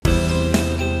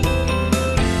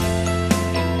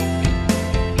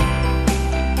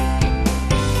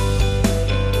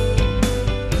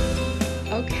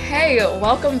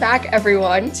welcome back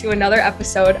everyone to another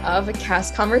episode of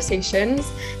Cast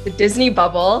Conversations, the Disney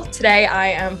Bubble. Today I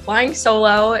am flying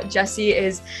solo. Jessie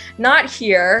is not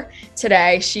here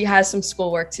today. She has some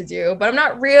schoolwork to do, but I'm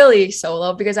not really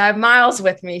solo because I have Miles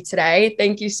with me today.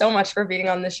 Thank you so much for being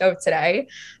on the show today,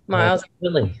 Miles.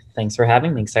 Absolutely. Thanks for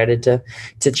having me. Excited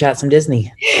to chat some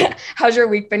Disney. How's your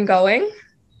week been going?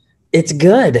 It's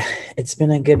good. It's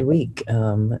been a good week.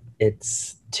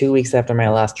 It's 2 weeks after my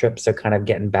last trip, so kind of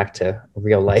getting back to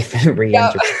real life and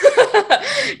re-enter.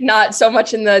 Not so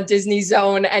much in the Disney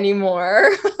zone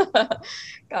anymore.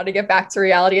 Got to get back to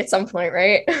reality at some point,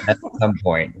 right? At some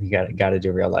point, you got to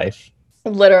do real life.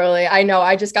 Literally, I know.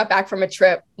 I just got back from a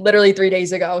trip literally 3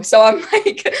 days ago. So I'm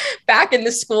like back in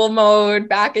the school mode,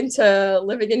 back into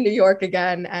living in New York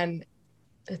again. And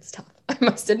it's tough, I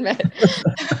must admit.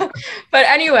 But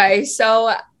anyway, so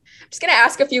I'm just going to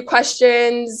ask a few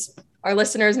questions. Our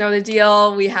listeners know the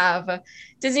deal. We have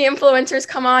Disney influencers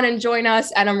come on and join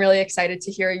us. And I'm really excited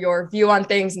to hear your view on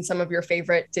things and some of your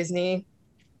favorite Disney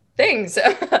things.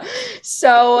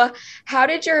 So how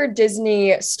did your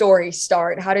Disney story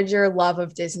start? How did your love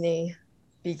of Disney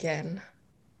begin?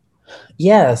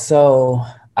 Yeah, so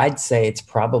I'd say it's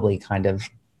probably kind of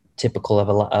typical of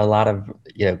a lot of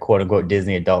quote unquote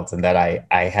Disney adults, and that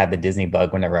I had the Disney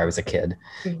bug whenever I was a kid.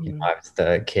 Mm-hmm. I was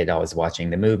the kid always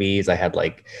watching the movies. I had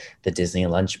like the Disney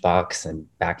lunchbox and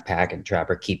backpack and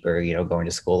Trapper Keeper, going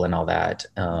to school and all that.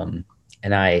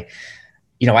 And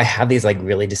I have these like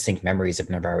really distinct memories of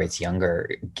whenever I was younger,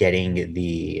 getting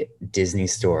the Disney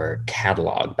Store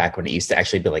catalog back when it used to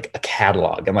actually be like a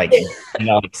catalog, and like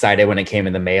excited when it came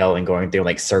in the mail and going through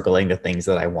like circling the things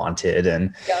that I wanted.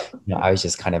 And I was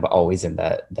just kind of always in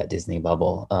that Disney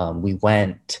bubble. We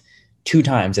went 2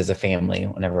 times as a family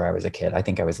whenever I was a kid. I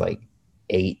think I was like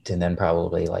 8 and then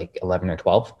probably like 11 or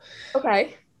 12.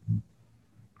 Okay.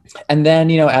 And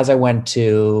then, as I went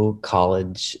to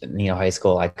college, high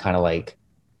school, I kind of like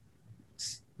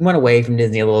went away from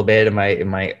Disney a little bit in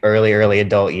my early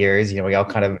adult years. We all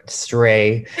kind of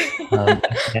stray.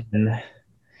 And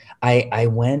I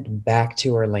went back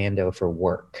to Orlando for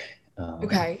work.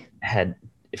 Okay.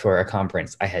 For a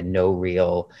conference. I had no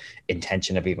real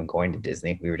intention of even going to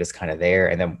Disney. We were just kind of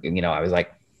there, and then I was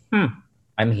like,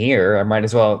 I'm here. I might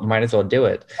as well do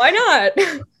it. Why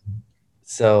not?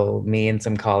 So me and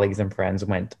some colleagues and friends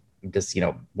went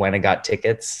and got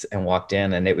tickets and walked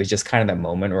in, and it was just kind of that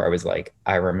moment where I was like,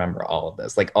 I remember all of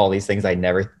this, like all these things I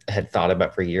never had thought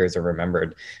about for years or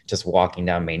remembered, just walking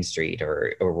down Main Street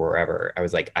or wherever. I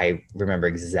was like, I remember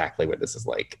exactly what this is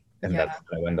like. And that's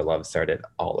when the love started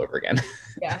all over again.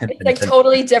 Yeah, it's like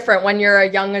totally different when you're a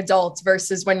young adult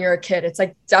versus when you're a kid. It's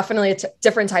like definitely a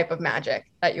different type of magic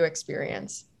that you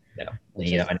experience.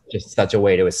 Yeah, and just such a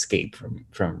way to escape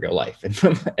from real life and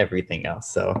from everything else.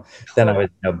 So then I was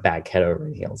back head over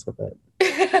heels with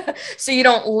it. So you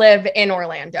don't live in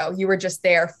Orlando. You were just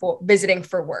there for visiting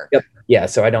for work. Yep. Yeah.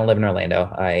 So I don't live in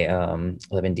Orlando. I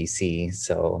live in DC.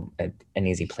 So an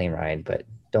easy plane ride, but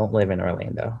don't live in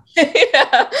Orlando.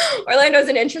 Yeah. Orlando's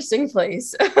an interesting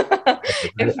place.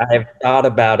 I've thought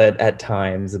about it at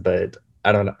times, but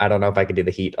I don't know if I could do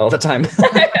the heat all the time.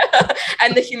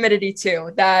 And the humidity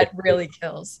too. That really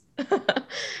kills.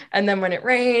 And then when it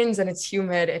rains and it's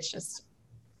humid, it's just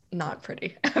not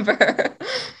pretty ever.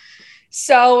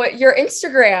 So your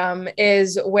Instagram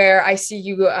is where I see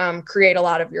you create a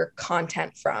lot of your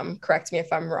content from. Correct me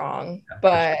if I'm wrong,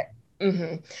 but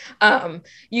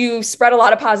you spread a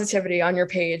lot of positivity on your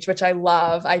page, which I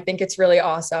love. I think it's really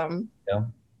awesome. Yeah.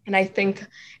 And I think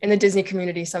in the Disney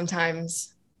community,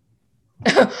 sometimes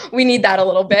we need that a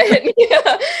little bit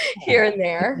here and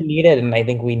there. We need it. And I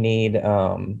think we need,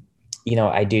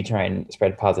 I do try and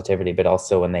spread positivity, but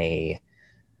also in a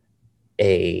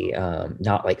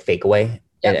not like fake way.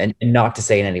 And not to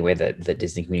say in any way that the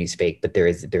Disney community is fake, but there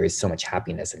is so much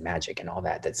happiness and magic and all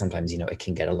that sometimes, it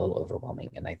can get a little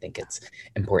overwhelming. And I think it's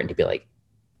important to be like,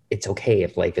 it's okay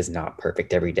if life is not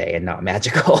perfect every day and not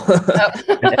magical.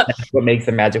 That's what makes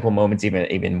the magical moments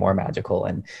even more magical,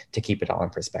 and to keep it all in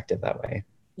perspective that way.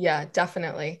 Yeah,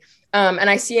 definitely. And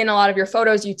I see in a lot of your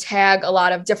photos, you tag a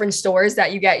lot of different stores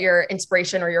that you get your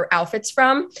inspiration or your outfits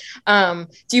from. Do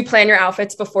you plan your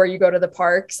outfits before you go to the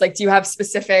parks? Like, do you have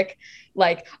specific,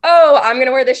 like, oh, I'm going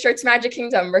to wear this shirt to Magic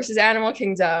Kingdom versus Animal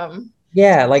Kingdom?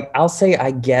 Yeah, like I'll say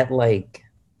I get like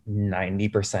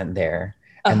 90% there.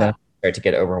 And then start to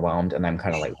get overwhelmed, and I'm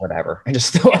kind of like, whatever, and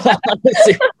just throw it out on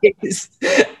the suitcase.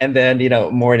 And then,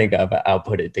 morning of, I'll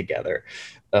put it together.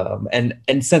 And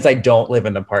since I don't live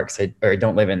in the parks, or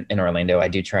don't live in Orlando, I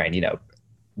do try and,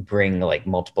 bring like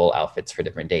multiple outfits for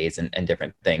different days and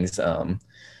different things.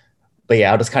 but yeah,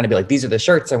 I'll just kind of be like, these are the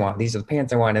shirts I want, these are the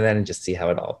pants I want, and then just see how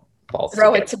it all falls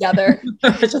Throw together. it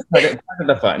together. It's just part of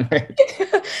the fun, right?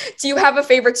 Do you have a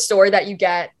favorite store that you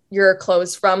get your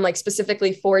clothes from, like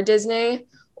specifically for Disney?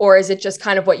 Or is it just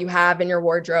kind of what you have in your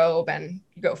wardrobe and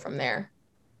you go from there?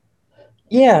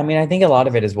 Yeah, I mean, I think a lot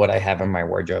of it is what I have in my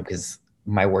wardrobe because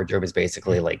my wardrobe is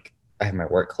basically like I have my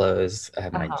work clothes, I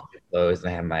have my Uh-huh. gym clothes, and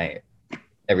I have my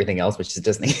everything else, which is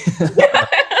Disney. Yeah.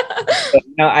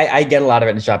 No, I get a lot of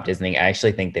it in Shop Disney. I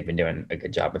actually think they've been doing a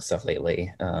good job with stuff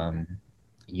lately.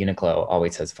 Uniqlo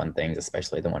always has fun things,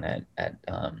 especially the one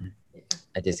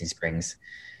at Disney Springs.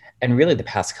 And really, the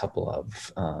past couple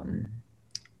of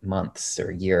months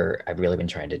or year, I've really been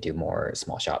trying to do more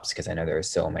small shops because I know there are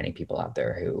so many people out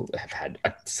there who have had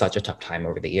such a tough time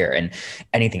over the year, and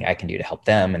anything I can do to help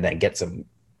them and then get some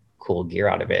cool gear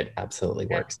out of it absolutely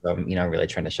works. So I'm, really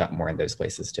trying to shop more in those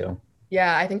places too.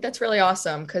 Yeah, I think that's really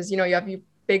awesome because you have you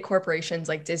big corporations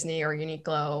like Disney or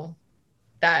Uniqlo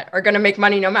that are going to make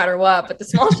money no matter what, but the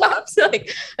small shops,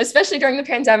 like especially during the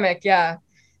pandemic, yeah,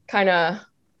 kind of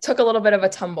took a little bit of a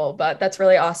tumble, but that's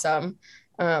really awesome.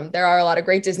 There are a lot of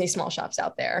great Disney small shops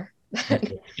out there.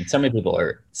 And so many people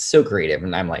are so creative,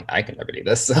 and I'm like, I can never do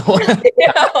this. So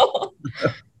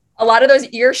A lot of those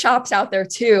ear shops out there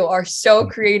too are so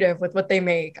creative with what they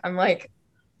make. I'm like,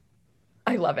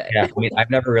 I love it. yeah, I mean, I've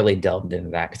never really delved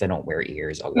into that because I don't wear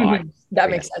ears a lot.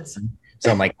 That makes sense. So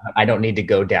I'm like, I don't need to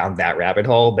go down that rabbit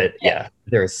hole, but yeah,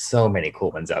 there's so many cool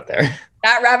ones out there.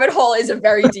 That rabbit hole is a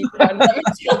very deep one. Let me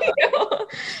tell you.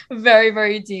 Very,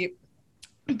 very deep.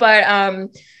 But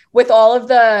with all of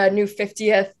the new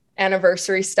 50th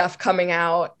anniversary stuff coming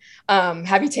out,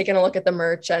 have you taken a look at the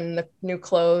merch and the new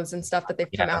clothes and stuff that they've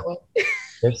come out with?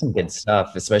 There's some good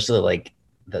stuff, especially like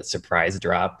the surprise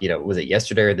drop. Was it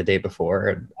yesterday or the day before?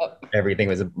 And everything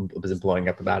was blowing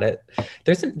up about it.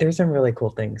 There's some really cool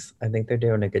things. I think they're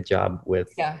doing a good job with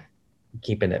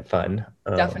keeping it fun.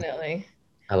 Definitely.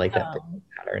 I like that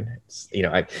pattern. It's,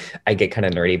 I get kind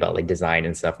of nerdy about like design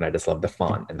and stuff, and I just love the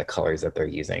font and the colors that they're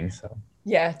using. So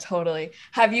yeah, totally.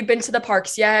 Have you been to the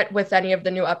parks yet with any of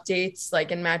the new updates,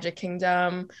 like in Magic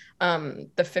Kingdom, the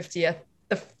 50th,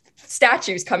 the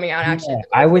statues coming out actually? Yeah,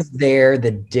 I was there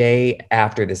the day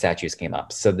after the statues came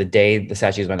up. So the day the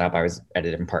statues went up, I was at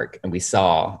a different park, and we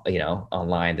saw,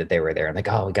 online that they were there. I'm like,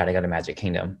 oh, we got to go to Magic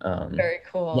Kingdom. Very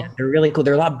cool. Yeah, they're really cool.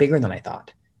 They're a lot bigger than I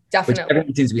thought. Definitely. Which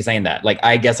everyone seems to be saying that. Like,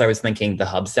 I guess I was thinking the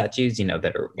hub statues,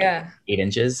 that are like 8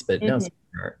 inches, but no,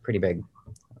 they're pretty big.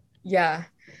 Yeah.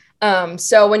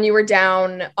 So when you were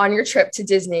down on your trip to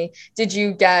Disney, did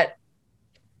you get,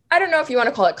 I don't know if you want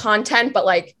to call it content, but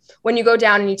like when you go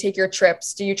down and you take your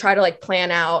trips, do you try to like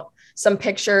plan out some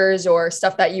pictures or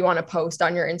stuff that you want to post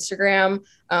on your Instagram,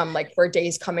 like for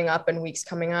days coming up and weeks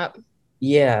coming up?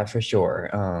 Yeah, for sure.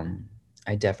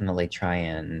 I definitely try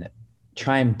and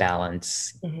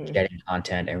balance getting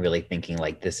content and really thinking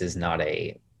like this is not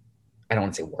I don't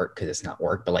want to say work because it's not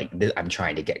work, but like I'm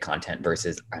trying to get content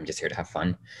versus I'm just here to have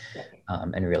fun,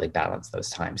 and really balance those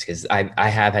times. Because I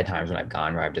have had times when I've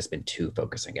gone where I've just been too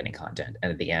focused on getting content,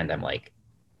 and at the end I'm like,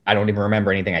 I don't even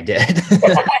remember anything I did.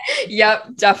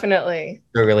 Yep, definitely.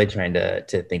 We're really trying to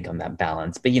think on that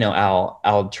balance, but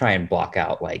I'll try and block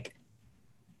out like,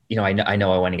 I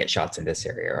know I want to get shots in this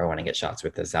area, or I want to get shots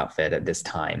with this outfit at this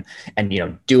time, and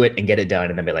do it and get it done,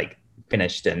 and then be like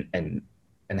finished and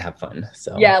have fun.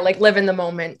 So yeah, like live in the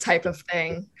moment type of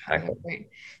thing. Exactly.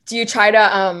 Do you try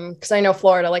to because I know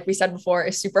Florida, like we said before,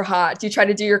 is super hot. Do you try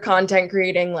to do your content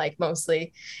creating like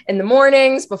mostly in the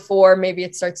mornings before maybe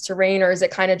it starts to rain, or is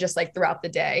it kind of just like throughout the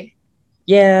day?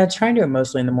 Yeah, try and do it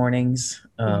mostly in the mornings.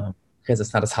 Because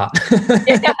it's not as hot.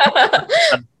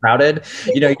 Crowded.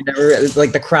 You never, it's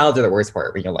like the crowds are the worst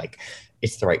part when you're like,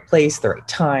 it's the right place, the right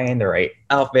time, the right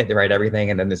outfit, the right everything,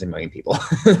 and then there's a million people.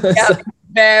 Yeah, so,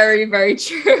 very, very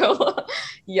true.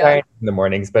 Yeah. Right in the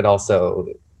mornings, but also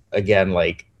again,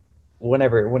 like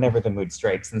whenever the mood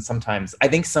strikes. And sometimes I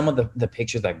think some of the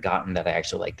pictures I've gotten that I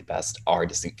actually like the best are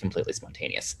just completely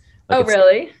spontaneous. Like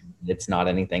really? It's not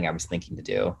anything I was thinking to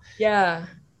do. Yeah.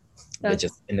 It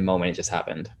just in the moment it just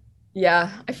happened.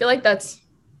 Yeah, I feel like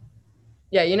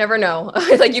you never know.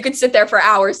 Like you could sit there for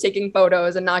hours taking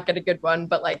photos and not get a good one,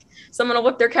 but like someone will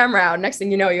whip their camera out. Next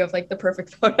thing you know, you have like the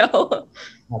perfect photo.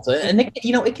 And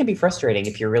it can be frustrating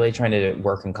if you're really trying to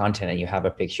work on content and you have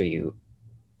a picture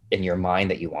in your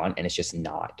mind that you want, and it's just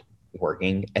not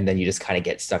working. And then you just kind of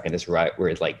get stuck in this rut where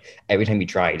it's like every time you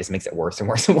try, it just makes it worse and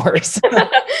worse and worse.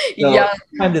 Yeah.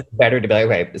 Sometimes it's better to be like,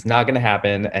 okay, it's not going to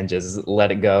happen, and just let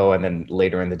it go. And then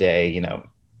later in the day,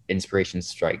 inspiration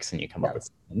strikes and you come up with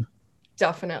something.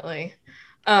 Definitely.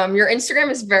 Your Instagram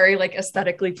is very like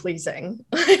aesthetically pleasing.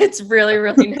 It's really,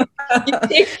 really nice. You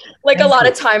take like a lot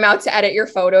of time out to edit your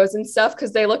photos and stuff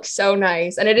because they look so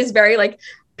nice. And it is very like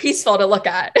peaceful to look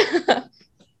at.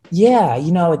 Yeah,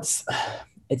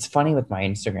 it's funny with my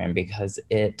Instagram because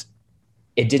it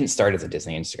didn't start as a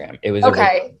Disney Instagram. It was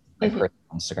Okay. my personal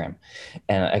Instagram.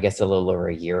 And I guess a little over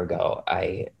a year ago,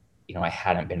 I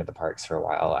hadn't been to the parks for a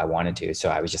while. I wanted to, so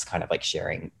I was just kind of like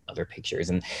sharing other pictures,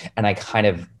 and I kind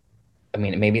of, I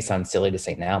mean, maybe it sounds silly to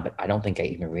say now, but I don't think I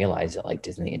even realized that like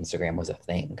Disney Instagram was a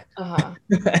thing. Uh-huh.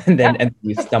 And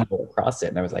you stumble across it,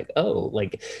 and I was like, oh,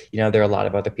 like, there are a lot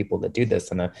of other people that do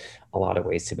this, and a lot of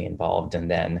ways to be involved. And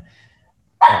then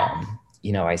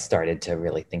I started to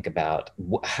really think about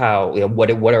how, what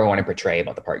do I want to portray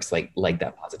about the parks, like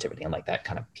that positivity and like that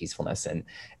kind of peacefulness, and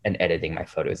editing my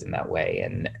photos in that way.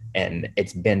 And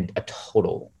it's been a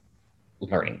total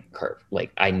learning curve.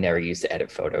 Like I never used to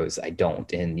edit photos. I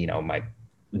don't in, my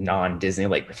non-Disney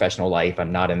like professional life.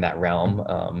 I'm not in that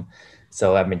realm.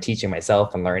 So I've been teaching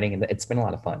myself and learning, and it's been a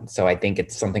lot of fun. So I think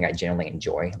it's something I generally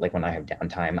enjoy. Like when I have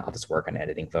downtime, I'll just work on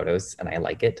editing photos, and I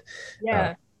like it.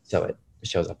 Yeah. So it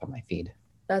shows up on my feed.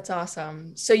 That's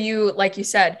awesome. So you, like you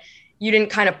said, you didn't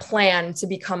kind of plan to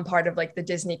become part of like the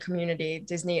Disney community,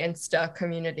 Disney Insta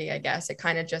community, I guess. It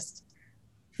kind of just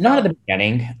not at the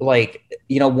beginning. Like,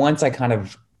 once I kind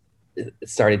of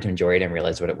started to enjoy it and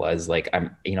realize what it was, like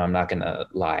I'm not gonna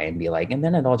lie and be like, and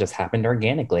then it all just happened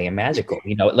organically and magical.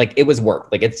 Like it was work.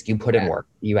 Like you put in work.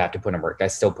 You have to put in work. I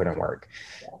still put in work.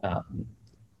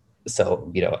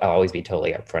 So, I'll always be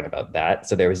totally upfront about that.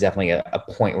 So there was definitely a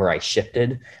point where I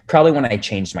shifted, probably when I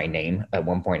changed my name. At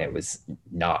one point, it was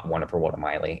not Wonderful World of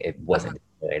Miley. It wasn't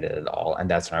related at all. And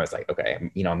that's when I was like, okay,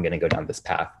 I'm going to go down this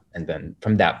path. And then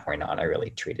from that point on, I really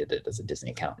treated it as a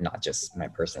Disney account, not just my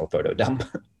personal photo dump.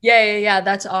 Yeah.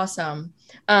 That's awesome.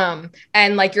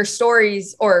 And like your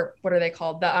stories, or what are they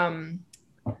called? The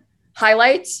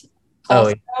highlights.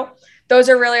 Also, those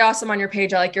are really awesome on your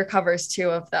page. I like your covers too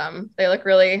of them. They look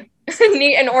really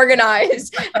neat and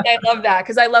organized. And I love that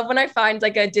because I love when I find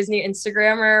like a Disney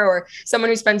Instagrammer or someone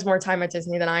who spends more time at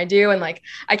Disney than I do. And like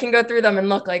I can go through them and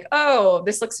look like, oh,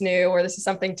 this looks new, or this is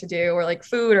something to do, or like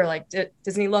food, or like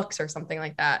Disney looks or something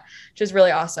like that, which is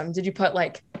really awesome. Did you put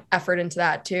like effort into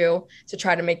that too to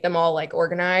try to make them all like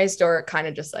organized, or kind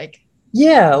of just like?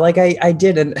 Yeah, like I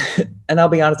did. And I'll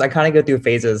be honest, I kind of go through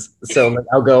phases. So like,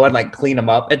 I'll go and like clean them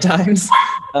up at times.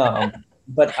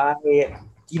 But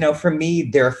for me,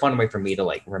 they're a fun way for me to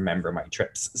like remember my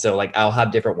trips. So like I'll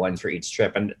have different ones for each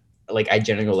trip. And like I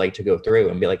generally like to go through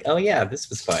and be like, oh yeah, this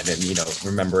was fun. And,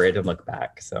 remember it and look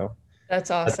back. So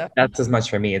that's awesome. That's as much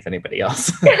for me as anybody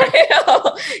else. Yeah,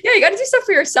 you got to do stuff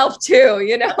for yourself too,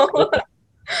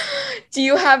 Do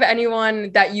you have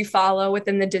anyone that you follow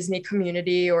within the Disney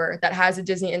community or that has a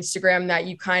Disney Instagram that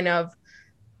you kind of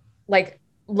like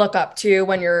look up to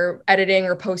when you're editing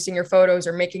or posting your photos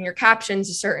or making your captions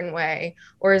a certain way?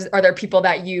 Or are there people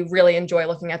that you really enjoy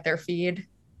looking at their feed?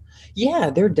 Yeah,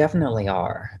 there definitely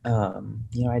are.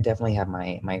 I definitely have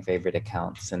my favorite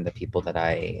accounts and the people that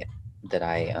I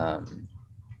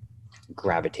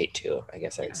gravitate to, I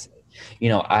guess I'd say.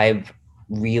 I've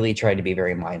really tried to be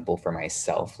very mindful for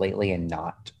myself lately and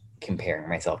not comparing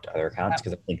myself to other accounts,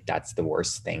 because I think that's the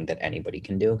worst thing that anybody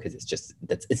can do, because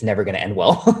it's never going to end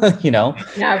well.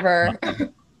 Never.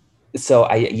 So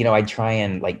I try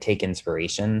and like take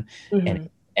inspiration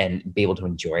and be able to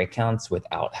enjoy accounts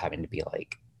without having to be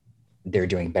like they're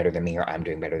doing better than me or I'm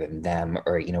doing better than them,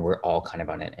 or we're all kind of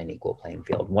on an equal playing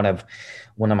field. One of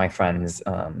my friends,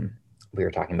 we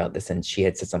were talking about this, and she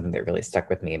had said something that really stuck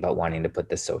with me about wanting to put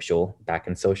the social back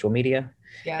in social media.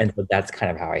 Yeah. And so that's kind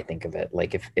of how I think of it.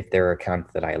 Like if there are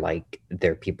accounts that I like,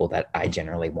 they're people that I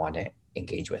generally want to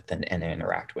engage with and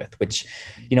interact with, which,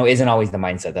 isn't always the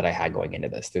mindset that I had going into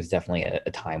this. There's definitely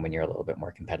a time when you're a little bit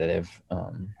more competitive.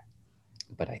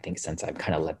 But I think since I've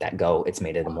kind of let that go, it's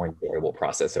made it a more enjoyable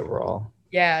process overall.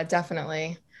 Yeah,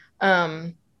 definitely.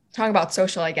 Talking about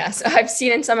social, I guess. I've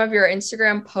seen in some of your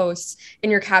Instagram posts,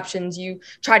 in your captions, you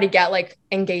try to get like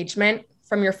engagement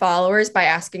from your followers by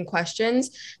asking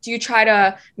questions. Do you try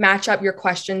to match up your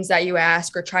questions that you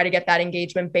ask, or try to get that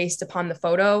engagement based upon the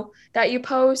photo that you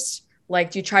post?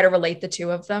 Like, do you try to relate the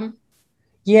two of them?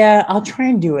 Yeah, I'll try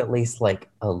and do at least like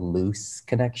a loose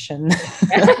connection.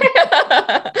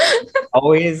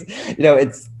 Always,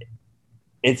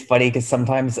 it's funny because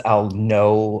sometimes I'll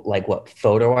know like what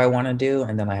photo I want to do,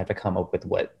 and then I have to come up with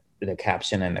what the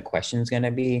caption and the question is going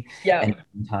to be. Yeah. And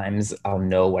sometimes I'll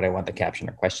know what I want the caption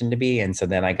or question to be, and so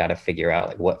then I got to figure out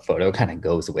like what photo kind of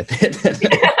goes with it.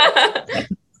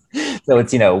 So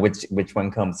it's which one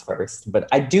comes first. But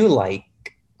I do like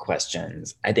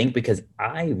questions, I think, because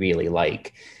I really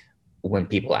like when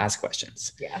people ask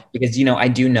questions. Yeah. Because, you know, I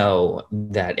do know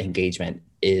that engagement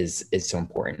is so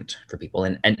important for people,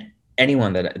 and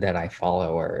anyone that I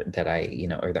follow or that I, you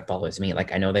know, or that follows me,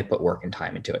 like I know they put work and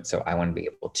time into it. So I want to be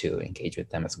able to engage with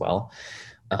them as well.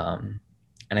 Um,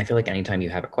 and I feel like anytime you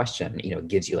have a question, you know, it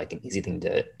gives you like an easy thing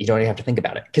to, you don't even have to think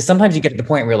about it. Because sometimes you get to the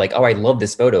point where you're like, oh, I love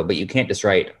this photo, but you can't just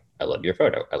write, I love your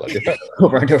photo. I love your photo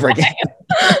over and over again.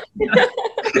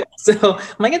 So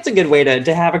I'm like, it's a good way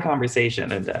to have a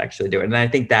conversation and to actually do it. And I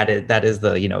think that is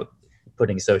the, you know,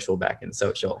 putting social back in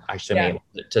social, actually being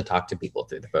able to talk to people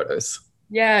through the photos.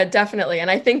 Yeah, definitely. And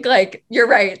I think like you're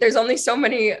right. There's only so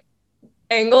many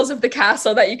angles of the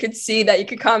castle that you could see that you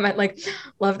could comment like,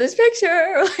 love this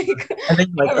picture. Like, and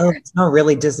then you're like, oh, it's not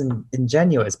really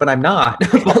disingenuous, but I'm not.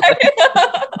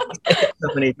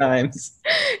 So many times.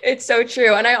 It's so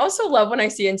true. And I also love when I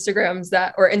see Instagrams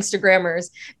that, or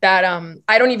Instagrammers that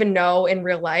I don't even know in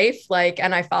real life, like,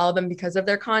 and I follow them because of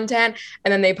their content,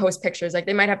 and then they post pictures. Like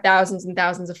they might have thousands and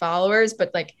thousands of followers,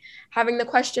 but like having the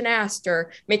question asked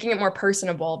or making it more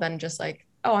personable than just like,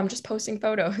 oh, I'm just posting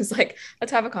photos. Like,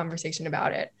 let's have a conversation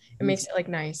about it. It makes it like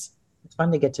nice. It's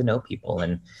fun to get to know people.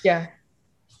 And yeah.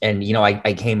 And, you know,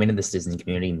 I came into this Disney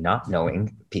community not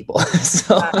knowing people.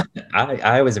 So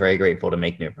I was very grateful to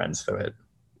make new friends through it.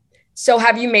 So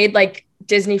have you made like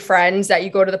Disney friends that you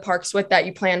go to the parks with, that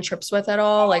you plan trips with at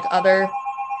all? Like other,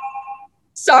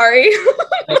 sorry.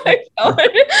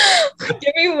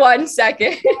 Give me 1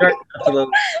 second. Sure,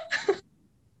 absolutely.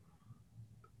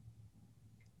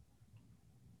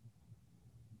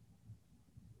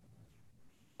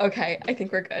 Okay, I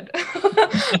think we're good.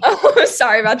 Oh,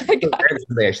 sorry about that, guys.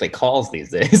 They actually calls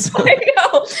these days. I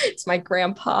know. It's my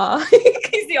grandpa.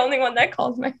 He's the only one that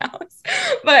calls my house.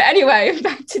 But anyway,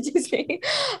 back to Disney.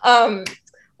 What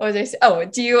was I saying? Oh,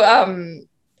 do you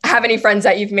have any friends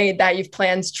that you've made that you've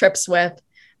planned trips with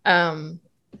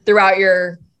throughout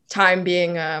your time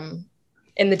being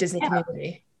in the Disney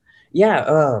community?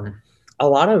 Yeah, a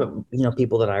lot of, you know,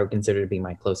 people that I would consider to be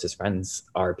my closest friends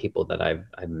are people that I've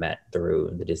met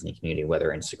through the Disney community, whether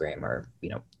Instagram or, you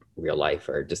know, real life,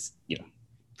 or just, you know,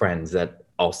 friends that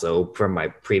also from my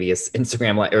previous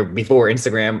Instagram or before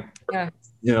Instagram,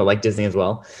 you know, like Disney as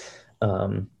well.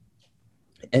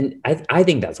 And I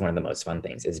think that's one of the most fun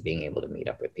things, is being able to meet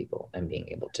up with people and being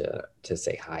able to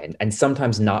say hi. And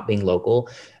sometimes not being local,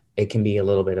 it can be a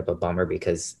little bit of a bummer,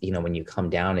 because, you know, when you come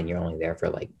down and you're only there for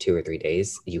like 2 or 3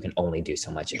 days, you can only do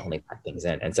so much and only pack things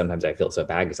in. And sometimes I feel so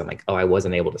bad because I'm like, oh, I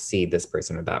wasn't able to see this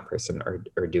person or that person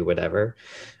or do whatever.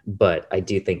 But I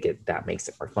do think that makes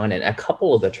it more fun. And a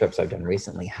couple of the trips I've done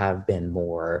recently have been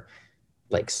more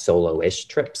like solo-ish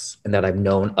trips, and that I've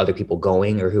known other people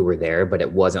going or who were there, but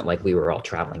it wasn't like we were all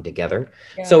traveling together.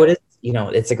 Yeah. So it is, you know,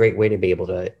 it's a great way to be able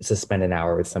to spend an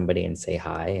hour with somebody and say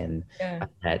hi. And I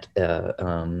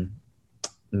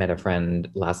met a friend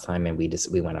last time, and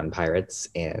we went on Pirates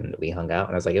and we hung out,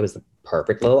 and I was like, it was the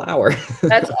perfect little hour.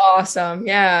 That's awesome.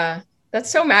 Yeah. That's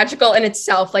so magical in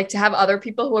itself. Like to have other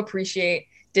people who appreciate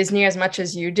Disney as much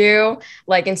as you do,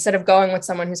 like instead of going with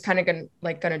someone who's kind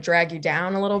of gonna drag you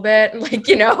down a little bit, like,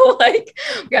 you know, like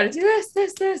we got to do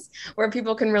this, where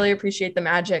people can really appreciate the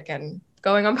magic and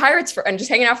going on Pirates and just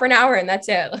hanging out for an hour, and that's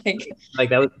it. Like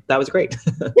that was great.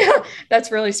 Yeah,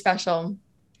 that's really special.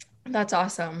 That's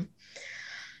awesome.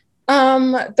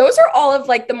 Those are all of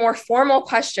like the more formal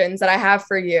questions that I have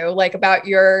for you, like about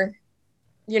your,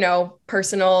 you know,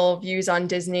 personal views on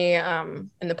Disney in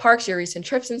the parks, your recent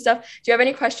trips and stuff. Do you have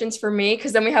any questions for me?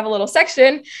 Because then we have a little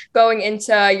section going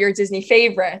into your Disney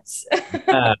favorites.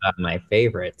 My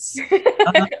favorites.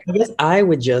 I guess I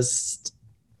would just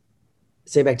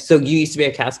say back. So you used to be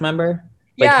a cast member?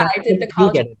 Yeah, I did the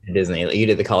college. You get into Disney. You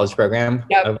did the college program?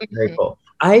 Yep. Oh, very cool.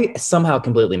 I somehow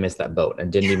completely missed that boat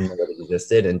and didn't even know that it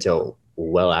existed until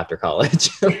well after college.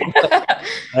 I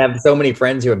have so many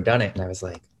friends who have done it, and I was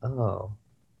like, oh,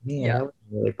 man, that was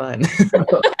really fun.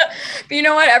 But you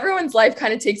know what? Everyone's life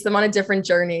kind of takes them on a different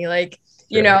journey. Like,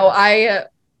 you know, I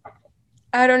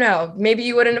don't know. Maybe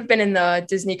you wouldn't have been in the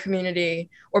Disney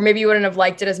community, or maybe you wouldn't have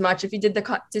liked it as much if you did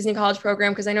the Disney college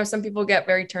program, because I know some people get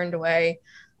very turned away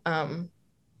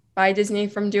by Disney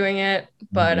from doing it.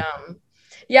 But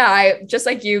yeah, I just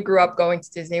like you grew up going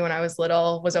to Disney when I was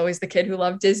little, was always the kid who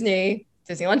loved Disney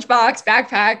lunchbox,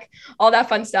 backpack, all that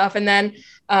fun stuff. And then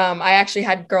I actually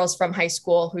had girls from high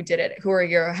school who did it, who were a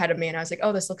year ahead of me. And I was like,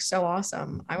 oh, this looks so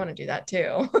awesome. I want to do that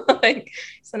too. Like,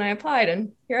 so then I applied,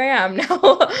 and here I am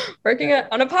now working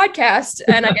on a podcast,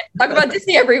 and I get to talk about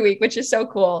Disney every week, which is so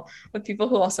cool, with people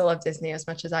who also love Disney as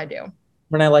much as I do.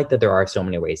 And I like that there are so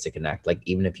many ways to connect. Like,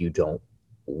 even if you don't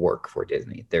work for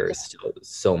Disney, there is still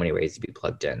so many ways to be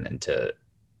plugged in and to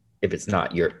if it's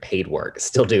not your paid work,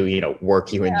 still do,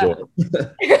 work you enjoy.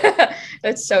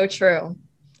 That's so true.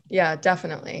 Yeah,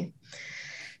 definitely.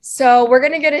 So we're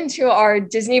going to get into our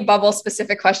Disney bubble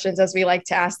specific questions as we like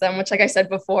to ask them, which, like I said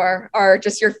before, are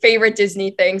just your favorite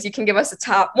Disney things. You can give us a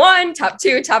top one, top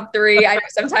two, top three. I know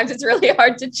sometimes it's really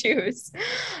hard to choose.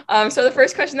 So the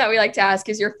first question that we like to ask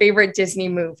is your favorite Disney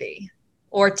movie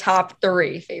or top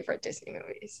three favorite Disney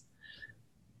movies.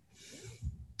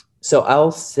 So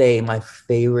I'll say my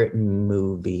favorite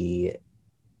movie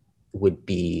would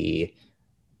be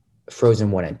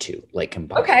Frozen 1 and 2, like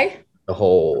combined. Okay. The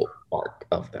whole arc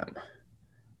of them.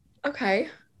 Okay.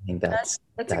 I think that's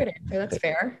a good answer. That's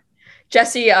fair.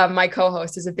 Jessie, my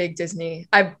co-host, is a big Disney.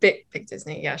 Big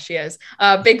Disney. Yeah, she is.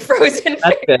 Big Frozen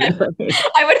fan.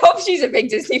 I would hope she's a big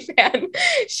Disney fan.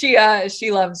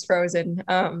 She loves Frozen.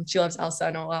 She loves Elsa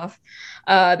and Olaf.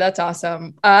 That's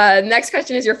awesome. Next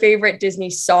question is your favorite Disney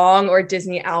song or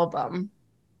Disney album?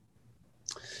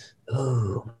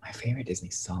 Oh, my favorite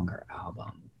Disney song or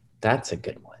album. That's a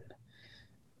good one.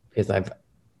 Because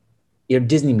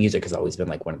Disney music has always been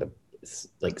like one of the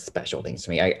like special things to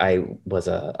me. I was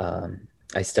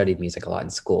I studied music a lot in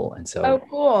school, and so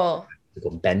cool.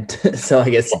 Bent. So I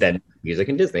guess then music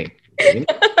and Disney.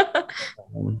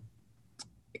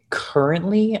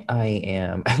 Currently,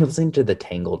 I'm listening to the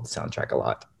Tangled soundtrack a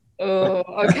lot. Oh,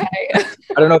 okay.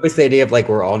 I don't know if it's the idea of like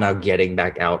we're all now getting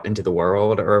back out into the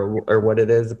world or what it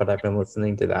is, but I've been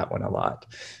listening to that one a lot.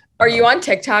 Are you on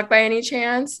TikTok by any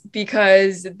chance?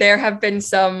 Because there have been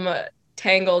some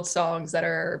Tangled songs that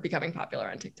are becoming popular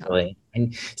on TikTok. Really?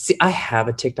 And see, I have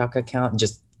a TikTok account,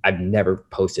 just I've never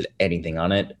posted anything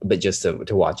on it, but just to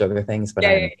watch other things. But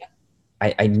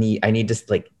I need to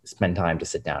like spend time to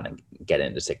sit down and get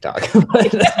into TikTok.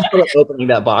 Opening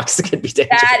that box could be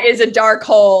dangerous. That is a dark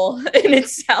hole in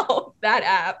itself, that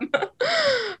app.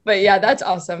 But yeah, that's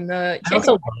awesome. I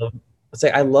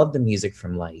love the music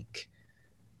from like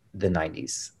the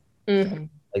 90s. Mm-hmm.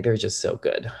 Like they're just so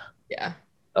good. Yeah.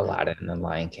 Aladdin and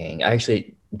Lion King. I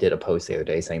actually did a post the other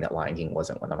day saying that Lion King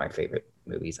wasn't one of my favorite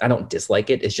movies. I don't dislike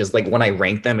it. It's just like when I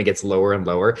rank them, it gets lower and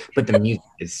lower, but the music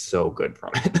is so good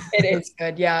from it. It is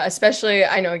good. Yeah. Especially,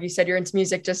 I know you said you're into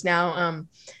music just now.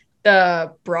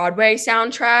 The Broadway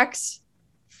soundtracks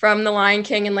from the Lion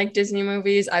King and like Disney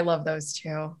movies. I love those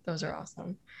too. Those are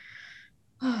awesome.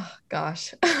 Oh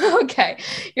gosh. Okay.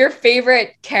 Your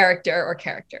favorite character or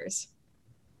characters?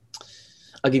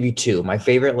 I'll give you two. My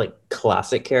favorite like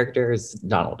classic character is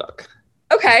Donald Duck.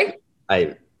 Okay.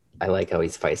 I like how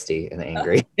he's feisty and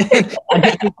angry. He's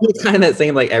kind of that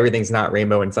same like everything's not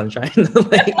rainbow and sunshine.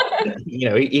 Like,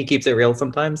 he keeps it real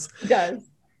sometimes. He does.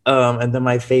 And then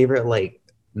my favorite like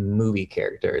movie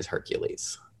character is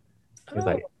Hercules.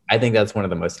 Because I think that's one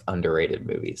of the most underrated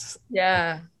movies.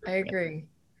 Yeah, I agree.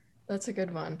 That's a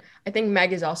good one. I think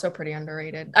Meg is also pretty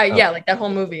underrated. Yeah, like that whole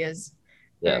movie is.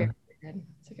 Yeah.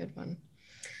 It's a good one.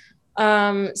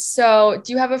 So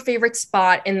do you have a favorite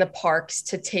spot in the parks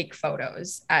to take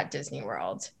photos at Disney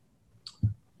World?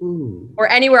 Ooh. Or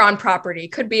anywhere on property?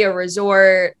 Could be a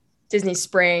resort, Disney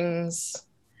Springs.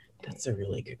 That's a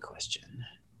really good question.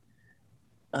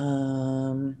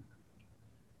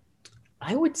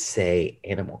 I would say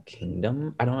Animal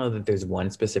Kingdom. I don't know that there's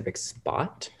one specific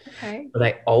spot. Okay. But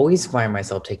I always find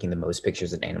myself taking the most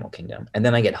pictures in Animal Kingdom. And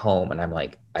then I get home and I'm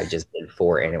like, I just did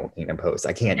 4 Animal Kingdom posts.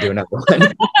 I can't do another one.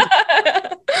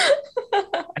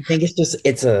 I think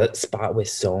it's a spot with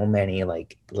so many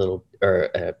like little, or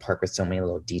a park with so many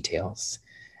little details.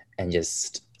 And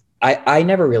just, I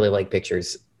never really like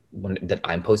pictures that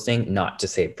I'm posting, not to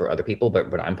say for other people, but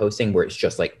what I'm posting where it's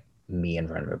just like me in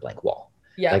front of a blank wall.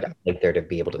 Yeah. Like there to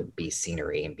be able to be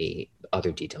scenery and be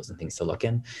other details and things to look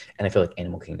in. And I feel like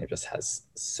Animal Kingdom just has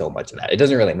so much of that. It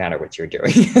doesn't really matter what you're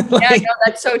doing. Yeah, no,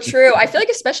 that's so true. I feel like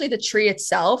especially the tree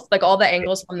itself, like all the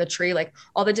angles from the tree, like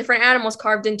all the different animals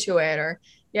carved into it, or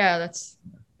I love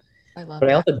it. But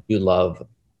I also do love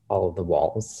all of the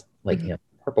walls, like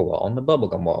purple wall and the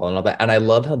bubblegum wall and all that. And I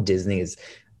love how Disney is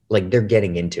like they're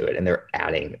getting into it and they're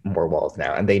adding more walls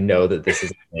now and they know that this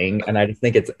is a thing. And I just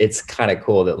think it's kind of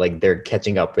cool that like they're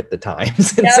catching up with the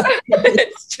times. Yeah,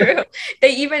 it's true. They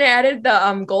even added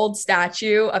the gold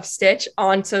statue of Stitch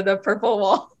onto the purple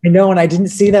wall. I know, and I didn't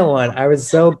see that one. I was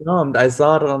so bummed. I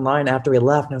saw it online after we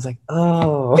left and I was like,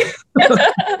 oh.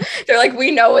 They're like,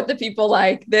 we know what the people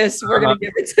like. We're going to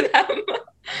give it to them.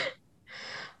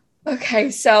 Okay,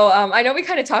 so I know we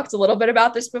kind of talked a little bit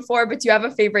about this before, but do you have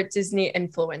a favorite Disney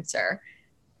influencer?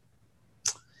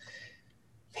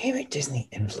 Favorite Disney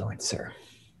influencer?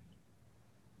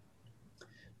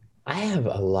 I have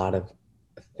a lot of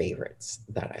favorites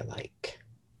that I like.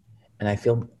 and I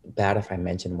feel bad if I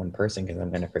mention one person because I'm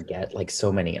going to forget like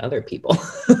so many other people.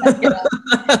 Yeah.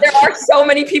 There are so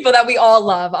many people that we all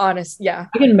love, honest. Yeah.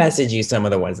 I can message you some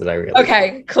of the ones that I really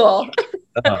Okay, cool.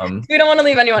 We don't want to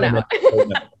leave anyone out.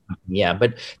 Yeah,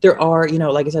 but there are,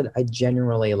 like I said, I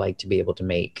generally like to be able to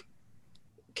make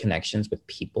connections with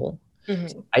people.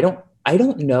 Mhm. I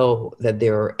don't know that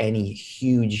there are any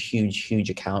huge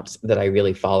accounts that I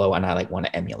really follow and I like want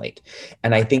to emulate.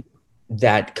 And I think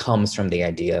that comes from the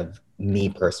idea of me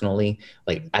personally,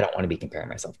 like I don't want to be comparing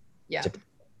myself Yeah. to,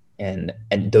 and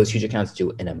those huge accounts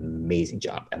do an amazing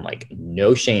job, and like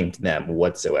no shame to them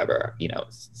whatsoever.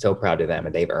 So proud of them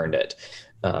and they've earned it.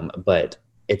 But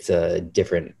it's a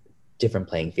different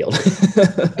playing field.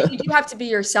 You do have to be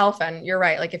yourself, and you're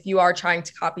right. Like if you are trying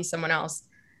to copy someone else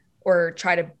or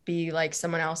try to be like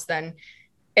someone else, then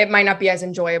it might not be as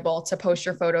enjoyable to post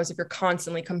your photos if you're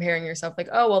constantly comparing yourself, like,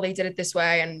 oh, well, they did it this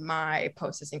way and my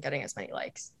post isn't getting as many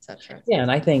likes, etc. Yeah, and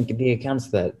I think the accounts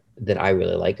that I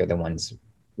really like are the ones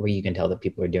where you can tell that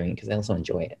people are doing it because they also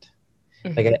enjoy it.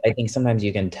 Mm-hmm. Like I think sometimes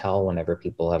you can tell whenever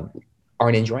people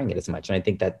aren't enjoying it as much, and I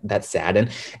think that that's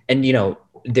sad. And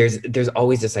there's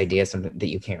always this idea something that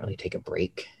you can't really take a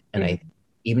break, and Mm-hmm.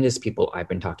 Even just people I've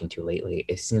been talking to lately,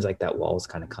 it seems like that wall is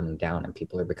kind of coming down, and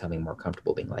people are becoming more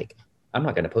comfortable being like, I'm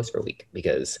not going to post for a week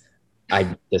because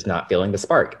I'm just not feeling the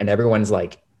spark, and everyone's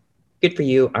like, good for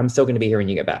you. I'm still going to be here when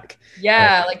you get back.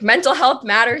 Yeah, like mental health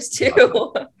matters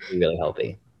too. Really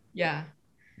healthy. Yeah,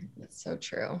 that's so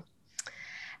true.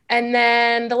 And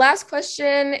then the last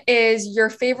question is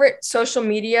your favorite social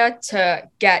media to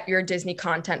get your Disney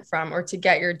content from or to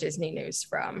get your Disney news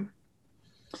from?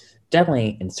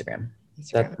 Definitely Instagram.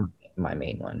 Instagram. That's my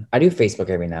main one. I do Facebook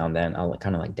every now and then. I'll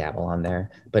kind of like dabble on there,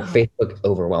 but Uh-huh. Facebook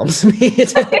overwhelms me.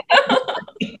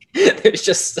 There's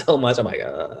just so much. I'm like,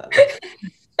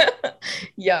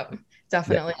 Yep,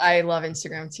 definitely. Yeah. I love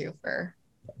Instagram too for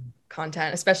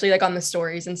content, especially like on the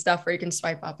stories and stuff where you can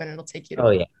swipe up and it'll take you to. Oh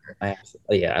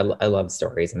yeah. I love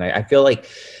stories, and I feel like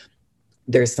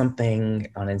there's something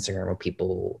on Instagram where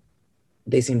people,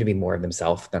 they seem to be more of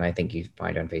themselves than I think you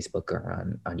find on Facebook or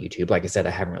on YouTube. Like I said, I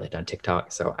haven't really done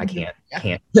TikTok, so I can't.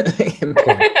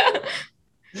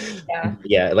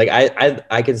 Yeah, like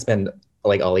I could spend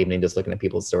like all evening just looking at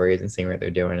people's stories and seeing what they're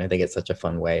doing. I think it's such a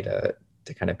fun way to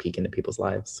kind of peek into people's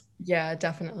lives. Yeah,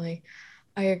 definitely.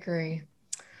 I agree.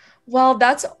 Well,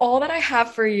 that's all that I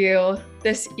have for you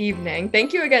this evening.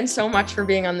 Thank you again so much for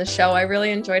being on the show. I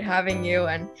really enjoyed having you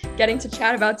and getting to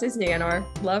chat about Disney and our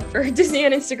love for Disney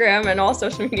and Instagram and all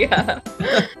social media.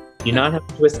 Do not have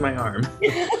to twist my arm.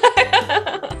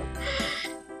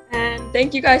 And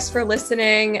thank you guys for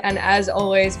listening. And as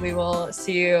always, we will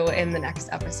see you in the next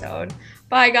episode.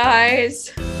 Bye,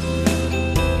 guys.